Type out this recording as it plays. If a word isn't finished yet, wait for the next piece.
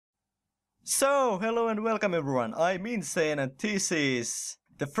So, hello and welcome everyone, I'm Insane and this is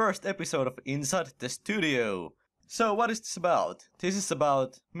the first episode of Inside the Studio. So what is this about? This is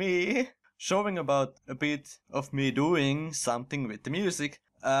about me showing about a bit of me doing something with the music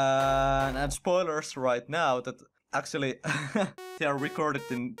and spoilers right now that actually they are recorded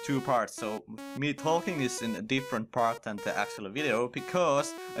in two parts, so me talking is in a different part than the actual video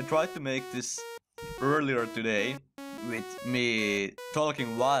because I tried to make this earlier today with me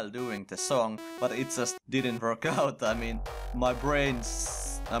talking while doing the song, but it just didn't work out. I mean, my brain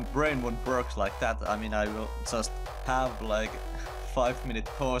won't work like that. I mean, I will just have like 5-minute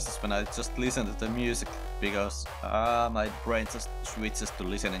pauses when I just listen to the music because my brain just switches to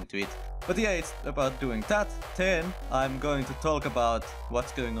listening to it. But yeah, it's about doing that. Then I'm going to talk about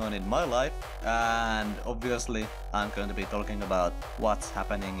what's going on in my life, and obviously I'm going to be talking about what's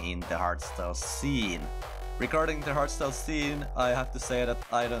happening in the hardstyle scene. Regarding the hardstyle scene, I have to say that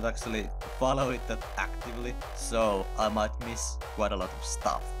I don't actually follow it that actively, so I might miss quite a lot of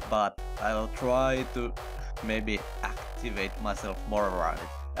stuff. But I'll try to maybe activate myself more around it.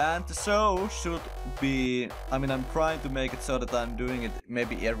 And the show should be, I'm trying to make it so that I'm doing it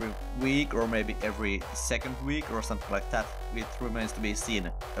maybe every week or maybe every second week or something like that. It remains to be seen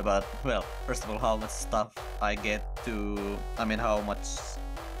about, well, first of all, how much stuff I get to, how much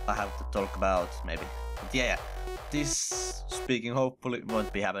I have to talk about maybe. But yeah, this speaking hopefully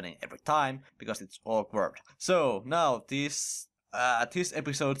won't be happening every time because it's awkward. So now this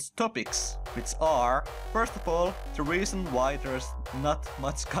episode's topics, which are, first of all, the reason why there's not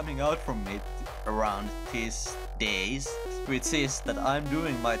much coming out from me around these days, which is that I'm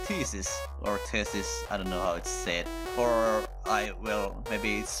doing my thesis, or thesis, I don't know how it's said, or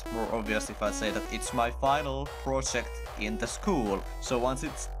maybe it's more obvious if I say that it's my final project in the school, so once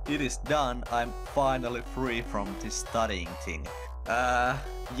it is done, I'm finally free from this studying thing.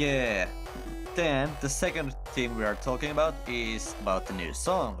 Yeah. Then the second thing we are talking about is about the new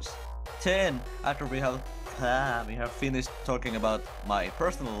songs. Then after we have finished talking about my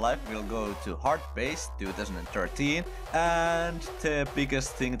personal life, we'll go to Hardbass 2013, and the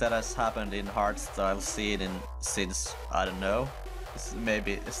biggest thing that has happened in hardstyle scene since, I don't know,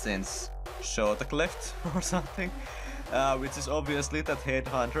 maybe since Zatox left or something, which is obviously that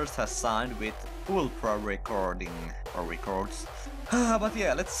Headhunterz has signed with Ultra Recording or Records. But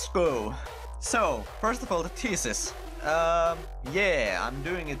yeah, let's go. So, first of all, the thesis. Yeah, I'm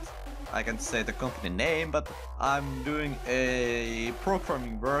doing it, I can't say the company name, but I'm doing a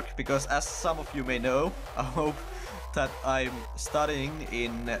programming work because, as some of you may know, I hope that I'm studying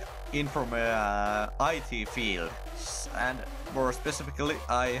in IT field, and more specifically,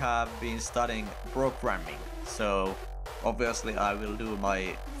 I have been studying programming. So, obviously, I will do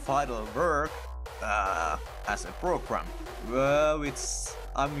my final work as a program, which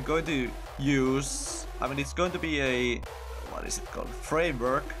I'm going to use, it's going to be a, what is it called,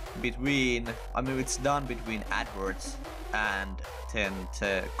 framework between, it's done between AdWords and then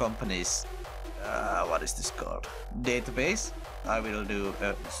the company's, what is this called, database. I will do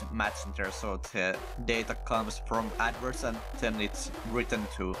a match in there, so the data comes from AdWords and then it's written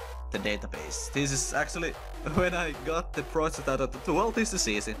to the database. This is actually, when I got the project out of the, well, this is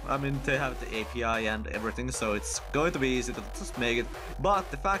easy. They have the API and everything, so it's going to be easy to just make it. But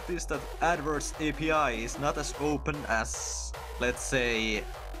the fact is that AdWords API is not as open as, let's say,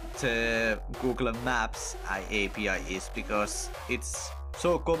 the Google Maps API is, because it's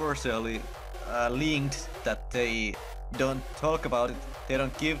so commercially linked that they don't talk about it. They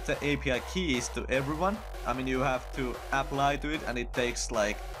don't give the API keys to everyone. You have to apply to it, and it takes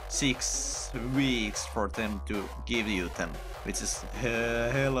like 6 weeks for them to give you them, which is a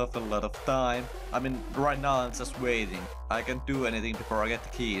hell of a lot of time. Right now I'm just waiting. I can't do anything before I get the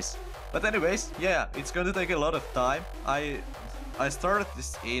keys. But anyways, yeah, it's going to take a lot of time. I started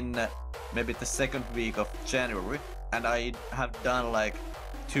this in maybe the second week of January, and I have done like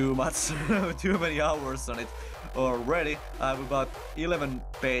too many hours on it already. I have about 11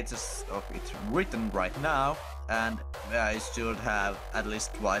 pages of it written right now, and I should have at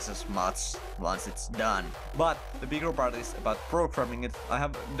least twice as much once it's done. But the bigger part is about programming it. I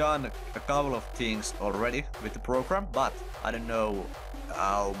have done a couple of things already with the program, but I don't know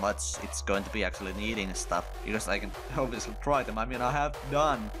how much it's going to be actually needing stuff, because I can obviously try them. I have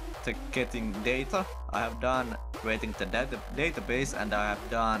done the getting data, I have done creating the database, and I have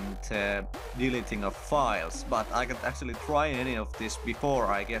done the deleting of files, but I can't actually try any of this before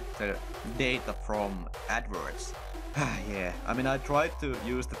I get the data from AdWords. Yeah, I tried to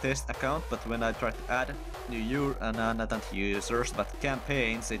use the test account, but when I tried to add not users but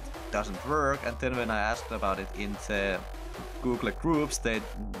campaigns, it doesn't work. And then when I asked about it in the Google groups, they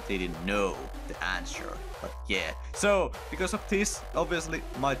didn't know the answer. But yeah, so because of this, obviously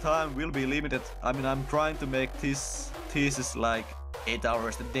my time will be limited. I mean, I'm trying to make this thesis like 8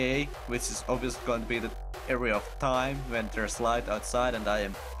 hours a day, which is obviously going to be the area of time when there's light outside and I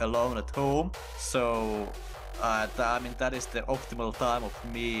am alone at home. So I mean, that is the optimal time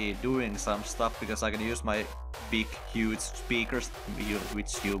of me doing some stuff, because I can use my big, huge speakers,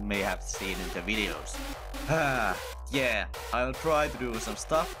 which you may have seen in the videos. Yeah, I'll try to do some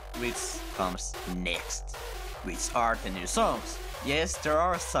stuff which comes next, which are the new songs. Yes, there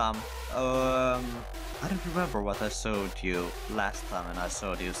are some. I don't remember what I showed you last time, and I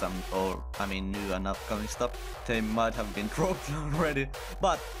showed you some old, I mean, new and upcoming stuff. They might have been dropped already,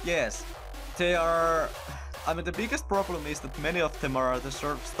 but yes, they are. I mean, the biggest problem is that many of them are the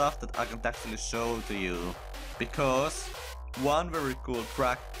sort of stuff that I can't actually show to you, because one very cool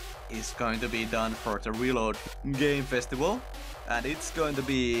track is going to be done for the Reload Game Festival, and it's going to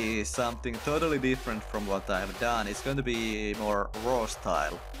be something totally different from what I have done. It's going to be more raw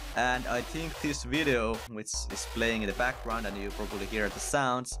style, and I think this video, which is playing in the background and you probably hear the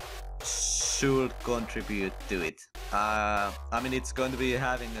sounds, should contribute to it. I mean, it's going to be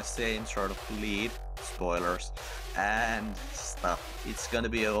having the same sort of lead, spoilers, and stuff. It's gonna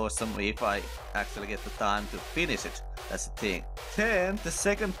be awesome if I actually get the time to finish it. That's the thing. Then the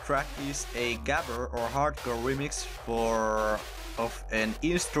second track is a gabber or hardcore remix of an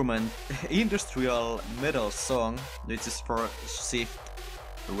industrial metal song, which is for Shift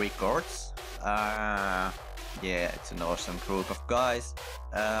Records. Yeah, it's an awesome group of guys.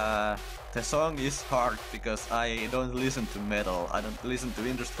 The song is hard because I don't listen to metal, I don't listen to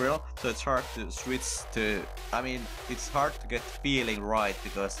industrial, so it's hard to switch to, I mean, it's hard to get the feeling right,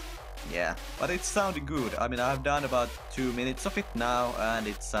 because, yeah, but it's sounding good. I mean, I've done about 2 minutes of it now, and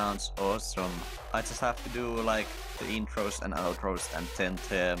it sounds awesome. I just have to do, like, the intros and outros, and then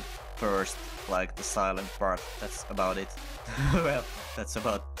the first, like, the silent part. That's about it. Well, that's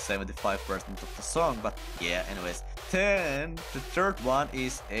about 75% of the song, but yeah, anyways. Then the third one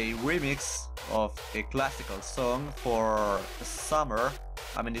is a remix of a classical song for the summer.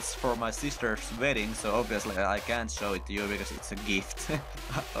 I mean, it's for my sister's wedding, so obviously I can't show it to you because it's a gift.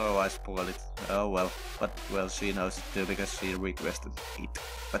 Oh, I spoiled it. Oh well, but well, she knows it too because she requested it.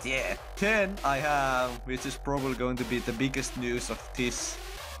 But yeah, then I have, which is probably going to be the biggest news of this,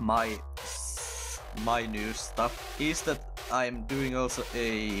 my new stuff, is that I'm doing also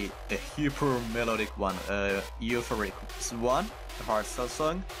a hyper melodic one, a euphoric one, a hardstyle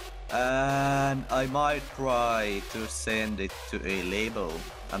song, and I might try to send it to a label.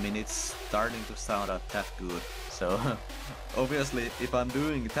 I mean, it's starting to sound out that good, so obviously if I'm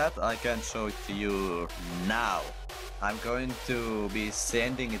doing that, I can show it to you now. I'm going to be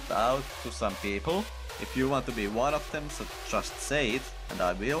sending it out to some people. If you want to be one of them, so just say it, and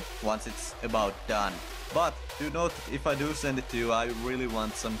I will, once it's about done. But do note that if I do send it to you, I really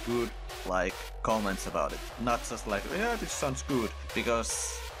want some good, like, comments about it. Not just like, yeah, this sounds good,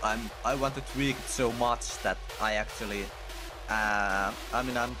 because I want to tweak it so much that I actually, I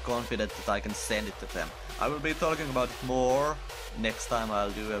mean, I'm confident that I can send it to them. I will be talking about it more next time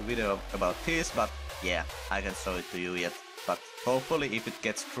I'll do a video about this, but yeah, I can show it to you yet. But hopefully if it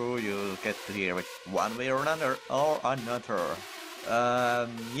gets through, you'll get to hear it one way or another.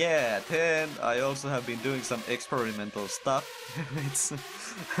 Yeah, then I also have been doing some experimental stuff. It's,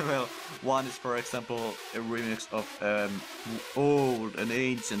 well, one is, for example, a remix of an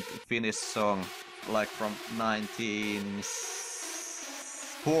ancient Finnish song, like from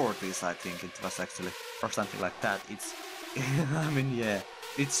 1940s, I think it was actually, or something like that. It's, I mean, yeah.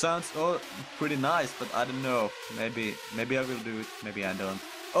 It sounds pretty nice, but I don't know. Maybe I will do it, maybe I don't.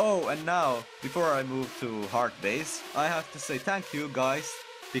 Oh, and now, before I move to Hardbass, I have to say thank you guys,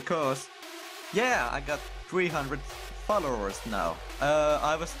 because, yeah, I got 300 followers now.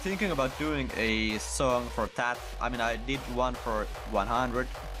 I was thinking about doing a song for that. I mean, I did one for 100.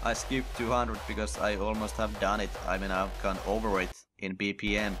 I skipped 200 because I almost have done it. I mean, I've gone over it in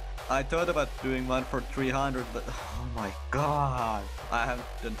BPM. I thought about doing one for 300, but oh my god, I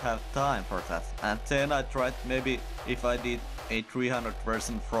don't have time for that. And then I tried maybe if I did a 300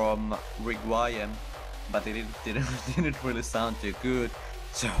 version from Requiem, but it didn't really sound too good,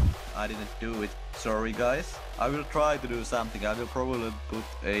 so I didn't do it. Sorry guys. I will try to do something. I will probably put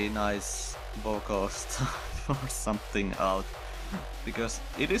a nice vocal stuff or something out, because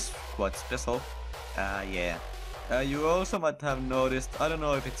it is quite special. Yeah. You also might have noticed, I don't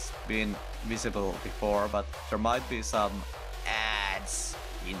know if it's been visible before, but there might be some ads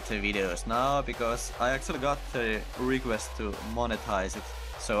into videos now, because I actually got a request to monetize it.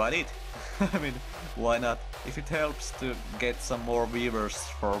 so I did. I mean, why not? If it helps to get some more viewers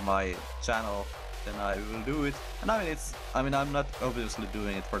for my channel, then I will do it. And I'm not obviously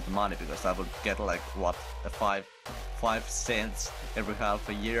doing it for the money, because I would get like what, a 5 cents every half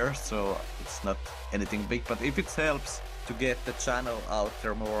a year, so it's not anything big. But if it helps to get the channel out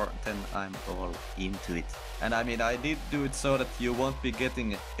there more, then I'm all into it. And I mean, I did do it so that you won't be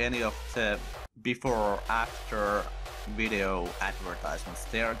getting any of the before or after video advertisements.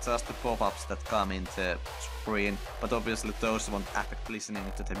 They are just the pop-ups that come in the screen, but obviously those won't affect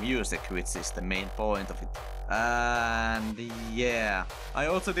listening to the music, which is the main point of it. And yeah, I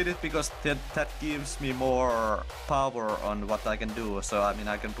also did it because that gives me more power on what I can do. So I mean,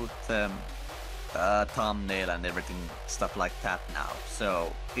 I can put thumbnail and everything, stuff like that now.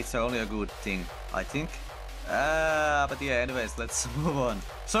 So it's only a good thing, I think. But yeah, anyways, let's move on.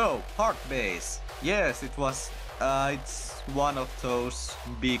 So, Hardbass. Yes, it was. It's one of those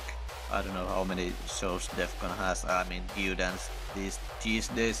big. I don't know how many shows Defcon has. I mean, you dance these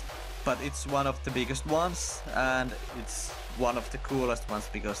days. But it's one of the biggest ones, and it's one of the coolest ones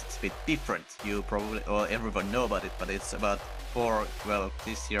because it's a bit different. You probably, or everyone know about it, but it's about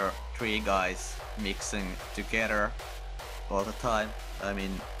this year, 3 guys mixing together all the time. I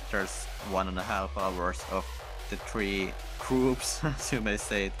mean, there's 1.5 hours of the 3 groups, as you may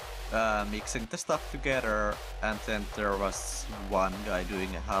say it, mixing the stuff together, and then there was one guy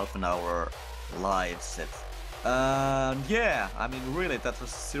doing a half an hour live set. Yeah, I mean, really, that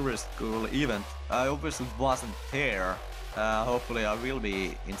was a seriously cool event. I obviously wasn't there. Hopefully I will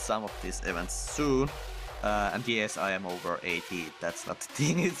be in some of these events soon. And yes, I am over 80, that's not the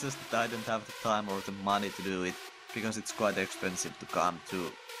thing, it's just that I don't have the time or the money to do it, because it's quite expensive to come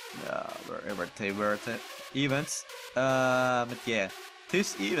to wherever they were the events. But yeah,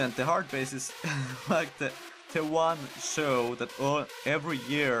 this event, the Hardbass, is like the one show that every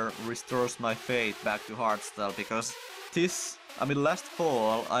year restores my faith back to hardstyle, because last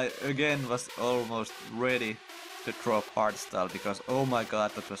fall I again was almost ready to drop hardstyle, because oh my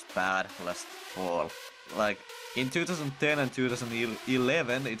god, that was bad last fall. Like in 2010 and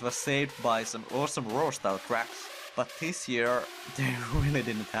 2011 it was saved by some awesome raw style tracks, but this year they really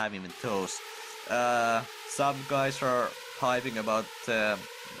didn't have even those. Some guys are hyping about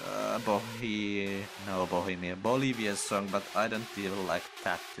Bolivian song, but I don't even like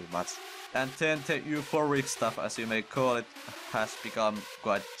that too much. And then the euphoric stuff, as you may call it, has become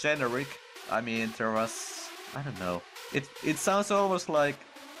quite generic. I mean, there was, I don't know, it sounds almost like,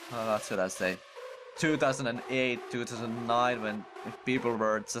 what should I say, 2008, 2009, when people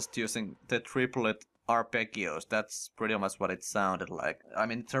were just using the triplet arpeggios. That's pretty much what it sounded like. I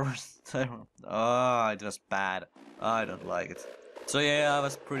mean, it was bad. I don't like it. So yeah, I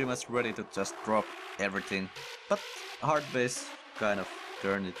was pretty much ready to just drop everything. But Hardbass kind of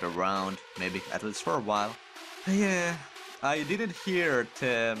turned it around, maybe at least for a while. Yeah, I didn't hear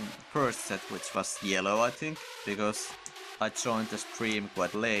the first set, which was Yeaah, I think, because I joined the stream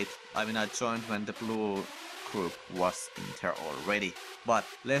quite late. I mean, I joined when the blue group was in there already. But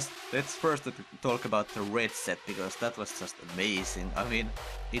let's first talk about the red set, because that was just amazing. I mean,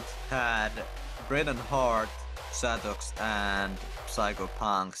 it had Red and Hard, Zatox and Psycho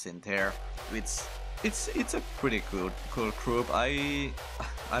Punks in there, which it's a pretty cool group.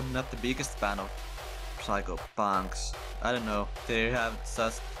 I'm not the biggest fan of Psycho Punks. I don't know, they have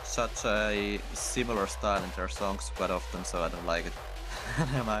such a similar style in their songs quite often, so I don't like it.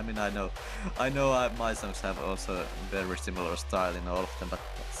 I mean, I know my songs have also very similar style in all of them, but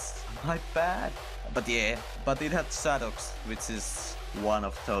that's not bad. But yeah, but it had Zatox, which is one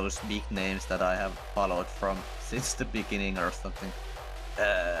of those big names that I have followed from since the beginning or something.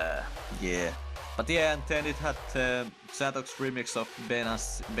 Yeah. But yeah, and then it had Zatox remix of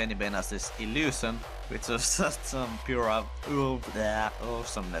Benny Benas's Illusion, which was just some pure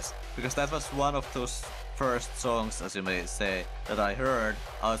awesomeness. Because that was one of those first songs, as you may say, that I heard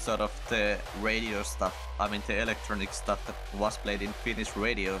outside of the radio stuff. I mean, the electronic stuff that was played in Finnish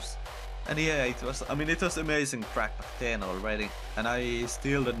radios. And yeah, it was amazing track back then already. And I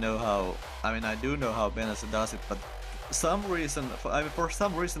still don't know how, I mean, I do know how Benas does it, but for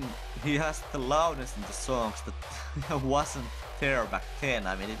some reason he has the loudness in the songs that wasn't there back then.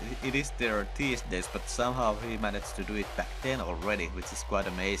 I mean, it is there these days, but somehow he managed to do it back then already, which is quite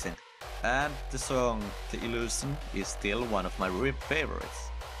amazing. And the song, The Illusion, is still one of my favorites.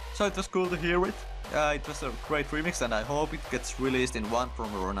 So it was cool to hear it. It was a great remix, and I hope it gets released in one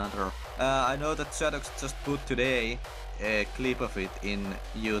form or another. I know that Zatox just put today a clip of it in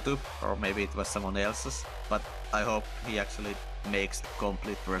YouTube, or maybe it was someone else's, but I hope he actually makes a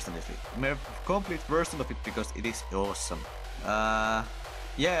complete version of it. Because it is awesome.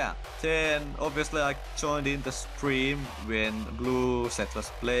 Yeah, then obviously I joined in the stream when Blue set was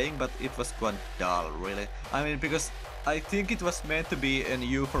playing, but it was quite dull, really. I mean, because I think it was meant to be an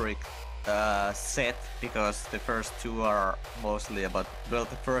euphoric set, because the first two are mostly about, well,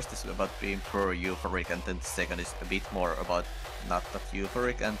 the first is about being pure euphoric, and then the second is a bit more about not that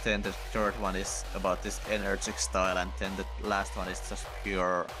euphoric, and then the third one is about this energetic style, and then the last one is just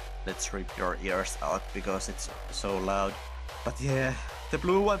pure, let's rip your ears out because it's so loud. But yeah, the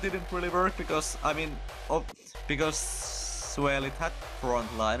Blue one didn't really work because, I mean, because, well, it had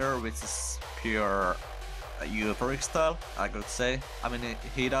frontliner, which is pure euphoric style, I could say. I mean,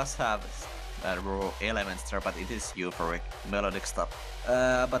 he does have raw elements there, but it is euphoric, melodic stuff.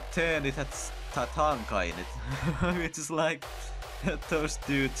 But then it has Tatanka in it, which is like, those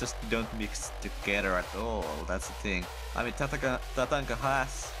dudes just don't mix together at all, that's the thing. I mean, Tatanka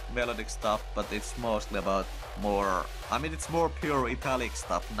has melodic stuff, but it's mostly about more, I mean, it's more pure Italic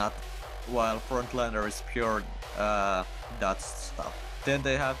stuff, not, while Frontliner is pure Dutch stuff. Then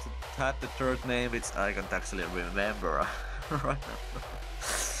they had the third name, which I can't actually remember right now.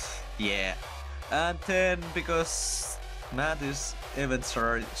 Yeah. And then, because Matthew's events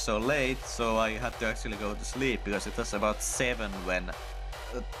are so late, so I had to actually go to sleep, because it was about 7 when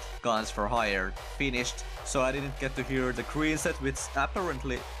Guns for Hire finished, so I didn't get to hear the green set, which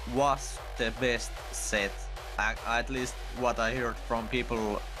apparently was the best set, at least what I heard from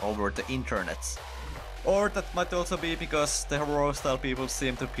people over the internets. Or that might also be because the raw style people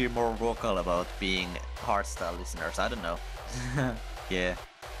seem to be more vocal about being hardstyle listeners, I don't know. Yeah.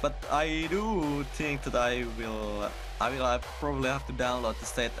 But I do think that I probably have to download the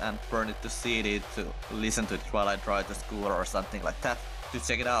set and burn it to CD to listen to it while I drive to school or something like that, to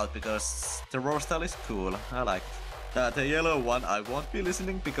check it out, because the raw style is cool, I like it. The yellow one I won't be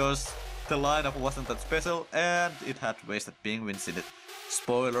listening because the lineup wasn't that special and it had wasted penguins in it.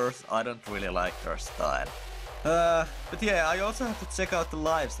 Spoilers, I don't really like their style. But yeah, I also have to check out the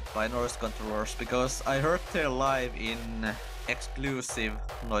lives by Noise Controllers, because I heard their live in exclusive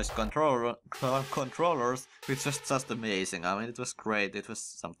Noise Controllers, which was just amazing. I mean, it was great, it was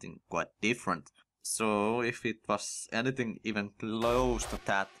something quite different. So if it was anything even close to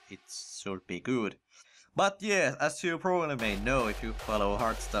that, it should be good. But yeah, as you probably may know if you follow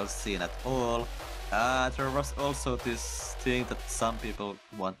hardstyle scene at all, there was also this thing that some people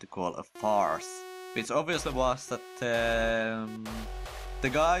want to call a farce, which obviously was that the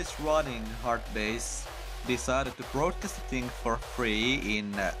guys running Hardbass decided to broadcast the thing for free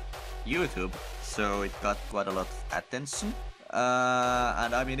in YouTube, so it got quite a lot of attention.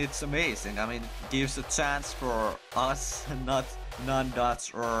 And I mean, it's amazing. I mean, it gives a chance for us, not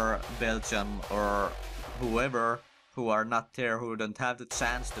non-Dutch or Belgium or whoever, who are not there, who don't have the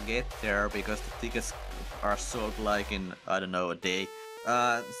chance to get there because the tickets are sold like in, I don't know, a day.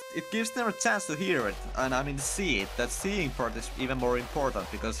 It gives them a chance to hear it, and I mean see it. That seeing part is even more important,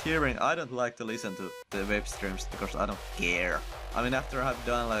 because hearing, I don't like to listen to the web streams because I don't care. I mean, after I've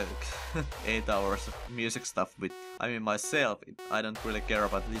done like 8 hours of music stuff with, I mean, myself, I don't really care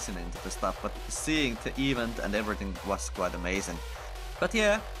about listening to the stuff, but seeing the event and everything was quite amazing. But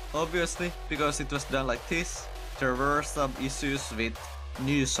yeah, obviously, because it was done like this, there were some issues with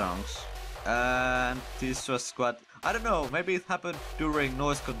new songs, and this was quite, I don't know, maybe it happened during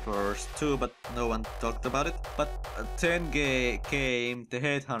Noise Controllers too, but no one talked about it. But then came the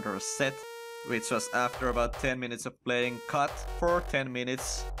Headhunterz set, which was after about 10 minutes of playing, cut for 10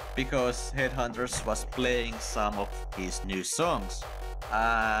 minutes, because Headhunterz was playing some of his new songs.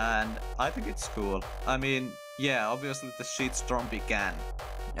 And I think it's cool. I mean, yeah, obviously the shitstorm began.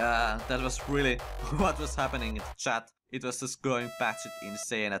 That was really what was happening in the chat. It was just going batshit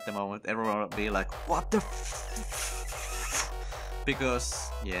insane at the moment. Everyone would be like, what the f? Because,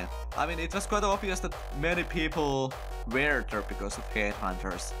 yeah. I mean, it was quite obvious that many people were there because of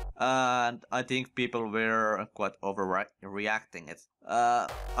Headhunterz. And I think people were quite overreacting it. I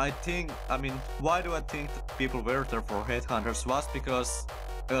mean, why do I think that people were there for Headhunterz was because,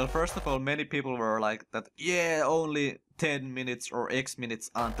 well, first of all, many people were like that, yeah, only 10 minutes or X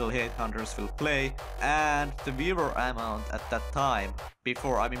minutes until Headhunterz will play, and the viewer amount at that time,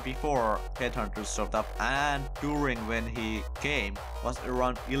 before Headhunterz showed up and during when he came, was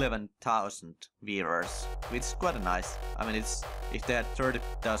around 11,000 viewers, which is quite nice. I mean, if they had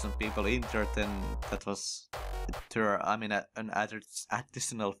 30,000 people in there, then that was, an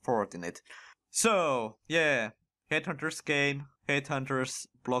additional 4 in it. So, yeah, Headhunterz came, Headhunterz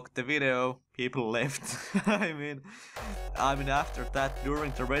blocked the video, people left. I mean, after that,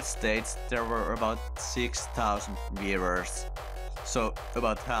 during the red stage, there were about 6,000 viewers. so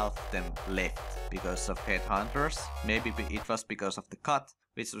about half of them left because of Headhunterz. Maybe it was because of the cut,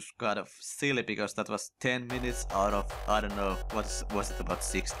 which was kind of silly because that was 10 minutes out of, I don't know, was it about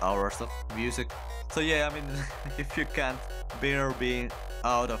 6 hours of music? So yeah, I mean, if you can't bear being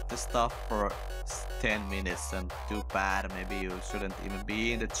out of the stuff for 10 minutes, then too bad. Maybe you shouldn't even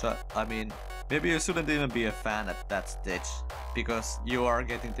be in the I mean, maybe you shouldn't even be a fan at that stage, because you are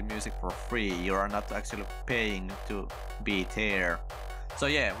getting the music for free. You are not actually paying to be there. So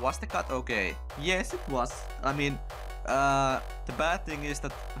yeah, was the cut okay? Yes, it was. I mean, the bad thing is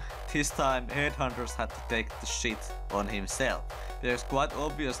that this time Headhunterz had to take the shit on himself, because quite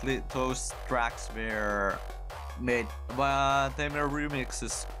obviously those tracks were made, but they were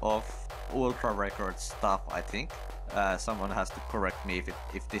remixes of Ultra Records stuff, I think. Someone has to correct me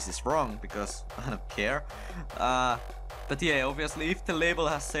if this is wrong, because I don't care. But yeah, obviously if the label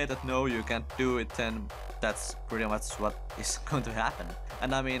has said that no, you can't do it, then that's pretty much what is going to happen.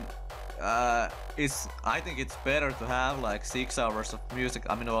 And I mean, I think it's better to have like 6 hours of music,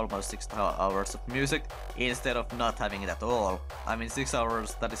 I mean almost 6 hours of music, instead of not having it at all. I mean 6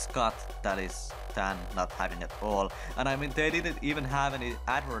 hours that is cut, that is than not having it at all. And I mean they didn't even have any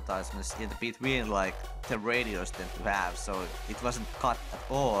advertisements in between like the radios tend to have, so it wasn't cut at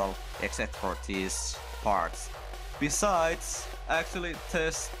all except for these parts. Besides, actually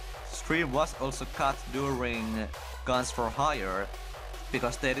the stream was also cut during Guns for Hire,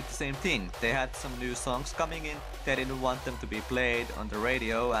 because they did the same thing. They had some new songs coming in, they didn't want them to be played on the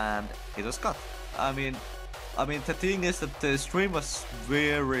radio, and it was cut. I mean the thing is that the stream was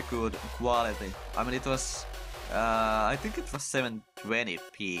very good quality. I mean it was, I think it was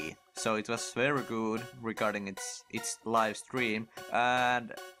 720p, so it was very good regarding its live stream,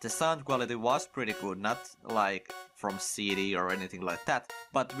 and the sound quality was pretty good, not like from CD or anything like that,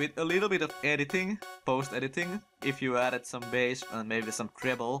 but with a little bit of editing, post-editing, if you added some bass and maybe some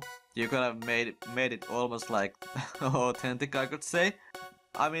treble, you could have made it almost like authentic, I could say.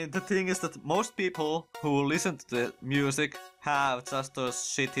 I mean, the thing is that most people who listen to the music have just those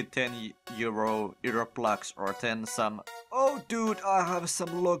shitty 10 euro earplugs, or 10 some, oh dude, I have some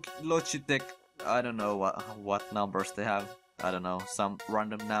Logitech, I don't know what numbers they have, I don't know, some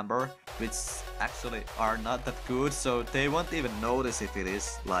random number, which actually are not that good, so they won't even notice if it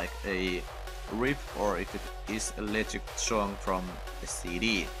is like a rip or if it is a legit song from a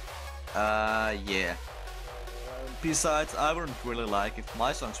CD. Yeah. Besides, I wouldn't really like if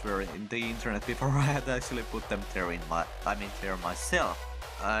my songs were in the internet before I had actually put them there there myself.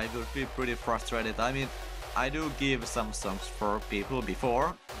 I would be pretty frustrated. I mean, I do give some songs for people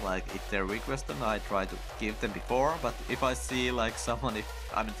before, like if they request them, I try to give them before, but if I see like someone,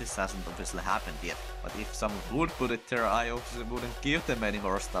 I mean this hasn't obviously happened yet, but if someone would put it there, I obviously wouldn't give them any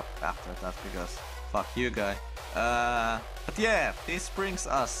more stuff after that, because fuck you guy. But yeah, this brings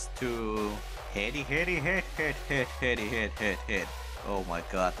us to head. Oh my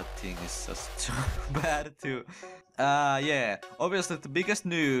god, that thing is just bad too. Yeah, obviously the biggest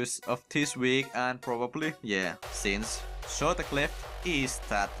news of this week, and probably, yeah, since Zatox left, is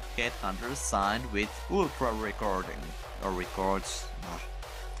that Headhunterz signed with Ultra Records.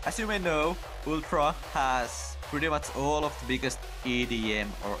 As you may know, Ultra has pretty much all of the biggest EDM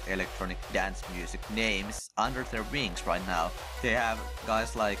or electronic dance music names under their wings right now. They have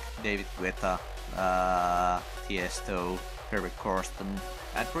guys like David Guetta, Tiesto, Perry Corsten,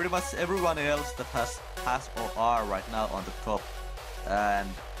 and pretty much everyone else that has or are right now on the top. And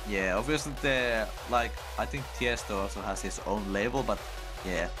yeah, obviously I think Tiesto also has his own label, but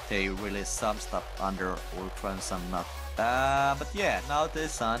yeah, they release some stuff under Ultra and some not. But yeah, now they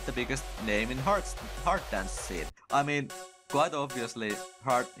signed the biggest name in hard dance scene. I mean, quite obviously,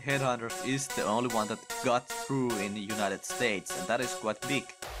 Headhunterz is the only one that got through in the United States, and that is quite big.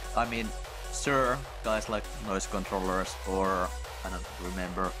 I mean, sure, guys like Noise Controllers or I don't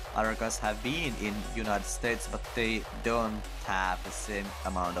remember, other guys have been in United States, but they don't have the same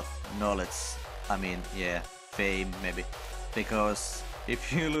amount of knowledge. I mean, yeah, fame maybe, because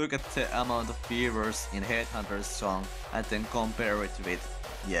if you look at the amount of viewers in Headhunterz song and then compare it with,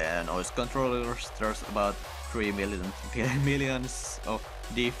 yeah, Noise Controllers, there's about 3 millions of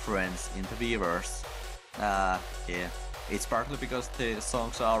difference in the viewers. Yeah, it's partly because the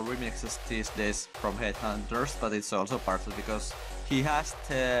songs are remixes these days from Headhunterz, but it's also partly because he has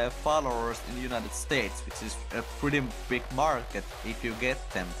the followers in the United States, which is a pretty big market if you get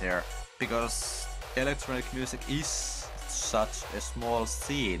them there, because electronic music is such a small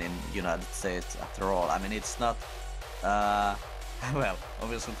scene in United States after all. I mean, it's not, well,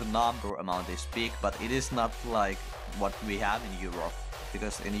 obviously the number amount is big, but it is not like what we have in Europe,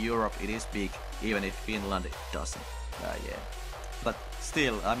 because in Europe it is big, even if Finland doesn't. Yeah. But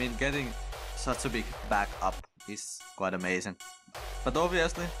still, I mean, getting such a big backup is quite amazing. But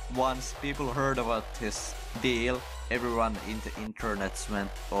obviously, once people heard about his deal, everyone in the internet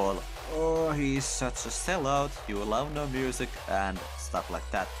went all, oh, he's such a sellout, you love no music, and stuff like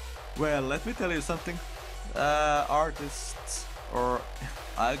that. Well, let me tell you something. Artists, or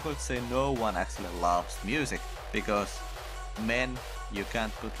I could say no one actually loves music, because men, you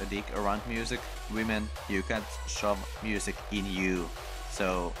can't put a dick around music, women, you can't shove music in you.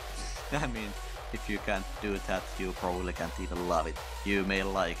 So, I mean, if you can't do that, you probably can't even love it. You may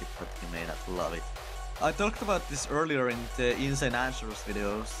like it, but you may not love it. I talked about this earlier in the Insane Answers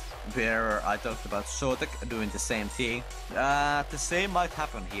videos, where I talked about Zatox doing the same thing. The same might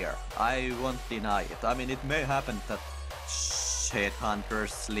happen here. I won't deny it. I mean, it may happen that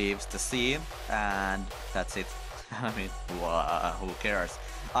Headhunterz leaves the scene, and that's it. I mean, who cares?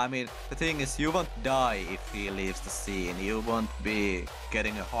 I mean, the thing is, you won't die if he leaves the scene. You won't be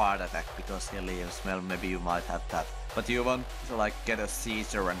getting a heart attack because he leaves. Well, maybe you might have that. But you won't, like, get a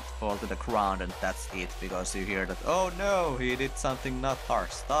seizure and fall to the ground and that's it, because you hear that, oh no, he did something not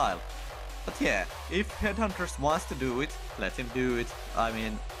hardstyle. But yeah, if Headhunterz wants to do it, let him do it. I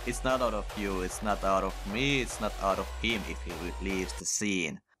mean, it's not out of you, it's not out of me, it's not out of him if he leaves the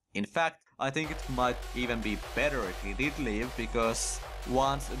scene. In fact, I think it might even be better if he did leave, because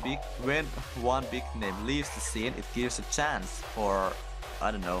when one big name leaves the scene, it gives a chance for, I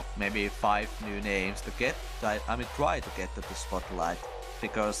don't know, maybe 5 new names to get, try to get to the spotlight.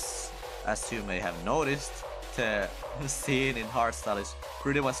 Because, as you may have noticed, the scene in hardstyle is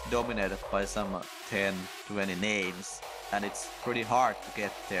pretty much dominated by some 10-20 names, and it's pretty hard to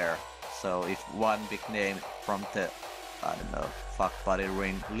get there. So if one big name from the, I don't know, fuck buddy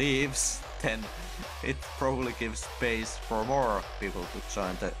ring leaves, then it probably gives space for more people to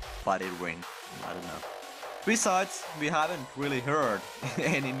join the buddy ring. I don't know. Besides, we haven't really heard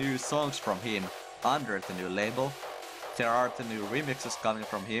any new songs from him under the new label. There are the new remixes coming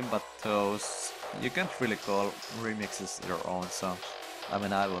from him, but those you can't really call remixes your own songs. I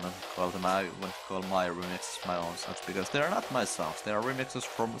mean, I wouldn't call my remixes my own songs, because they are not my songs, they are remixes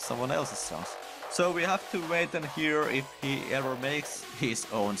from someone else's songs. So we have to wait and hear if he ever makes his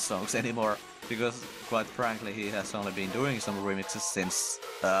own songs anymore, because quite frankly he has only been doing some remixes since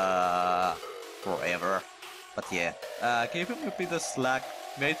forever. But yeah, give him a bit of slack,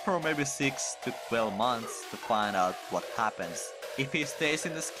 wait for maybe 6 to 12 months to find out what happens. If he stays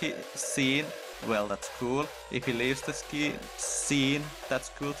in the scene, well, that's cool. If he leaves the scene, that's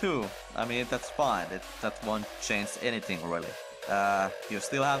cool too. I mean, that's fine, that won't change anything really. You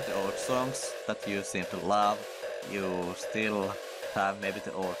still have the old songs that you seem to love, you still have maybe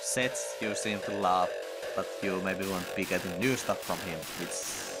the old sets you seem to love, but you maybe won't be getting new stuff from him, which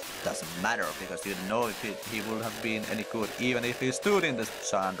doesn't matter, because you don't know if he would have been any good even if he stood in this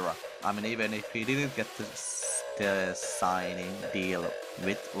genre. I mean, even if he didn't get the signing deal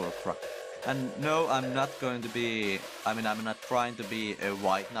with Ultra. And no, I'm not going to be, I'm not trying to be a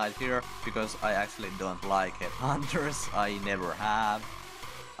white knight here, because I actually don't like Headhunterz, I never have.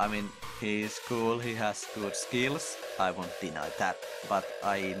 I mean, he's cool, he has good skills, I won't deny that, but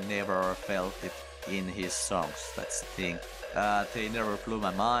I never felt it in his songs, that's the thing. They never blew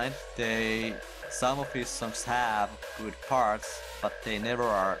my mind, some of his songs have good parts, but they never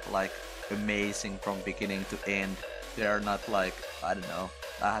are like amazing from beginning to end. They're not like, I don't know,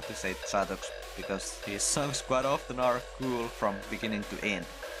 I have to say Zatox, because his songs quite often are cool from beginning to end.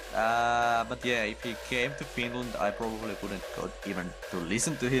 But yeah, if he came to Finland, I probably wouldn't go even to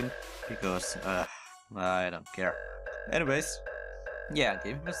listen to him, because I don't care. Anyways, yeah,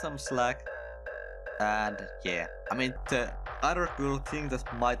 give him some slack. And yeah, I mean, the other cool thing that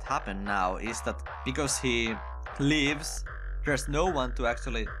might happen now is that because he leaves, there's no one to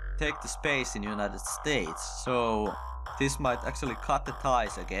actually take the space in United States, so this might actually cut the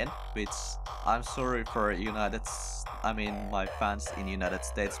ties again, which I'm sorry for my fans in United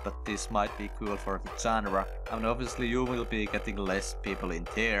States, but this might be cool for the genre. I mean, obviously you will be getting less people in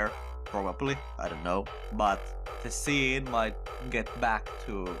there, probably, I don't know, but the scene might get back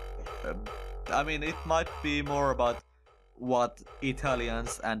to, it might be more about what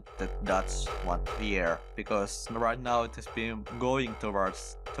Italians and the Dutch want to hear, because right now it has been going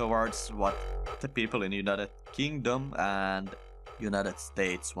towards what the people in United Kingdom and United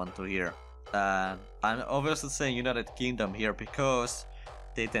States want to hear. And I'm obviously saying United Kingdom here because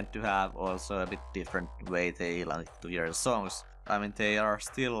they tend to have also a bit different way they like to hear the songs. I mean, they are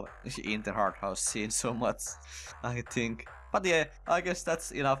still in the hard house scene so much, I think. But yeah, I guess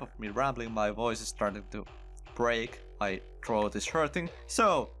that's enough of me rambling, my voice is starting to break, my throat is hurting.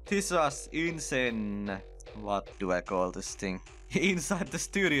 So, this was insane, what do I call this thing? Inside the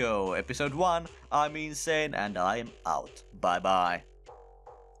Studio, episode 1. I'm insane and I'm out. Bye bye.